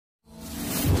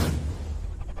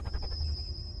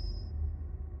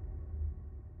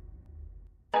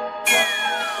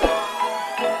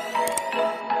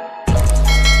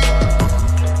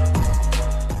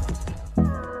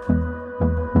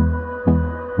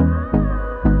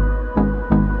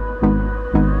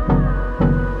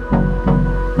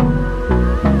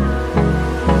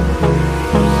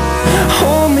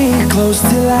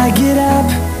close till I get up.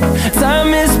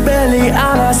 Time is barely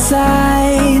on our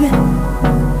side.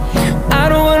 I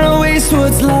don't wanna waste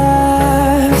what's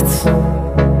left.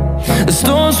 The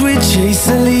storms we chase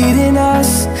are leading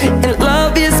us, and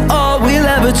love is all we'll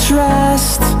ever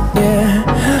trust. Yeah,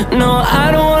 no, I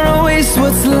don't wanna waste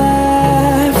what's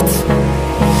left.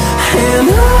 And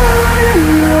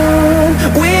on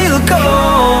we'll go,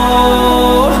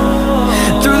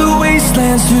 through the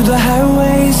wastelands, through the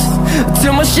highways,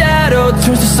 till my shadow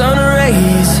turns to sun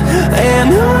rays. And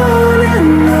on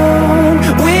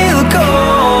we'll go,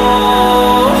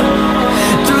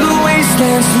 through the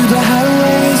wastelands, through the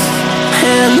highways,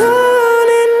 and on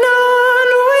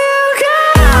we'll go.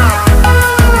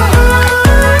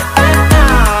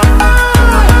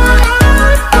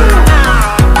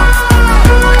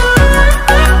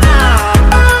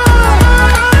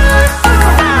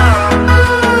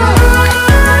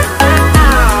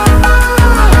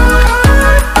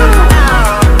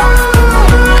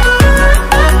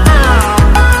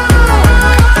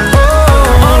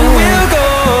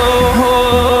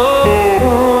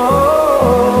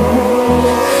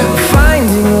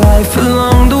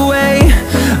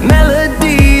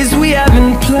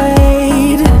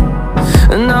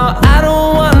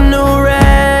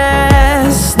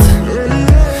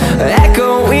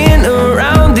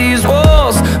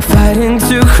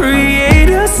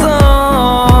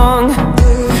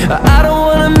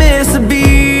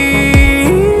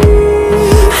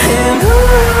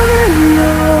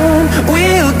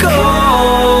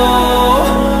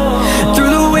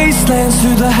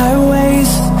 Through the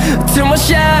highways, till my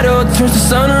shadow turns to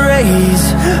sun rays.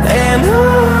 And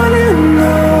on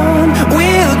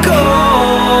we'll go,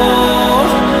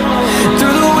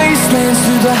 through the wastelands,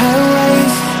 through the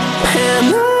highways, and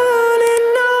on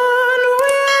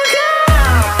we'll go.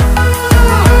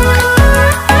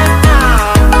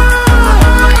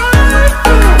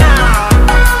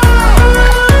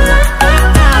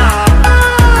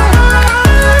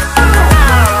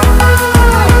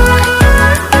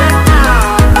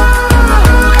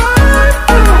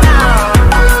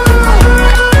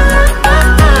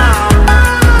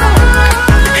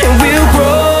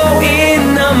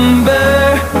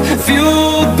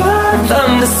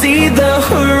 See the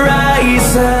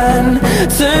horizon,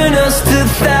 turn us to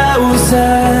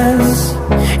thousands,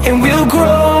 and we'll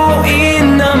grow in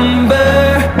number,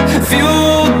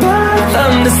 fueled by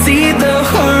them. To see the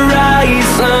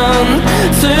horizon,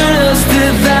 turn us to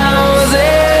thousands,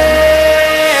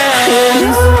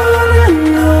 and on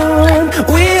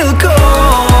we'll go,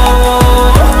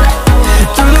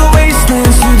 through the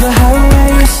wastelands, through the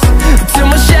highways, till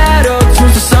my shadow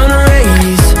turns to sun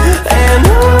rays. And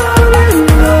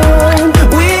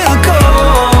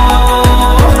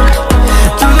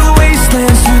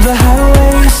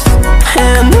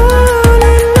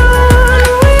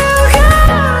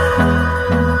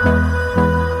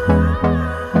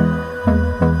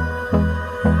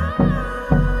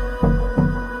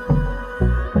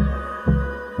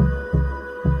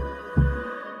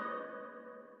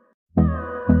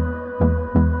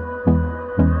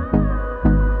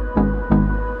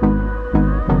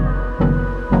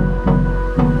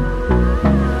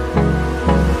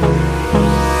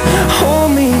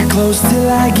close till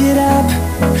I get up.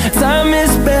 Time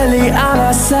is barely on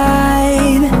our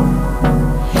side.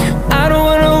 I don't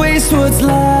wanna waste what's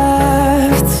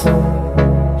left.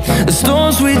 The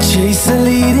storms we chase are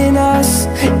leading us,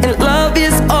 and love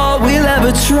is all we'll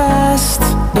ever trust.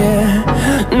 Yeah,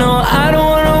 no, I don't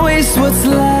wanna waste what's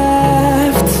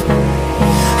left.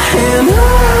 And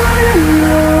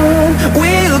on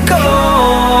we'll go,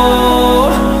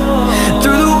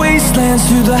 through the wastelands,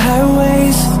 through the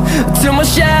highways, till my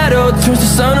shadow turns to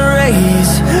sun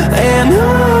rays. And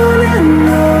on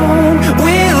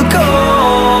we'll go,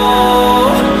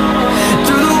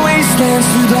 through the wastelands,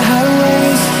 through the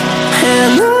highways,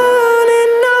 and on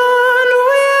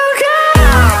we'll go.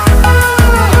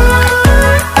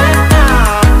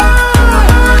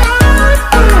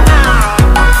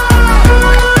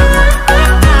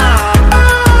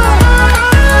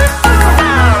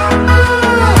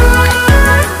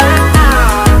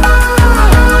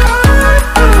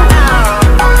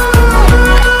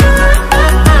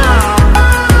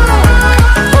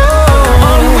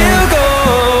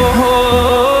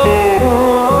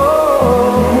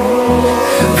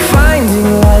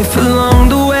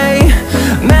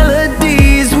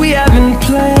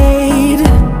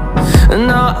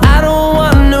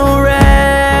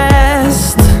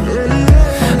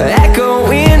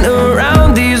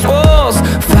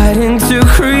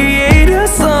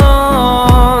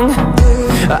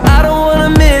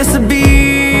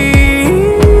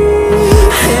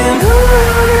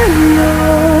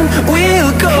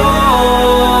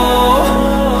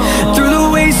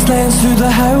 the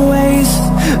highways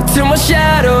till my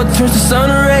shadow turns to sun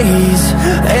rays.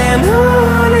 And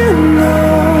on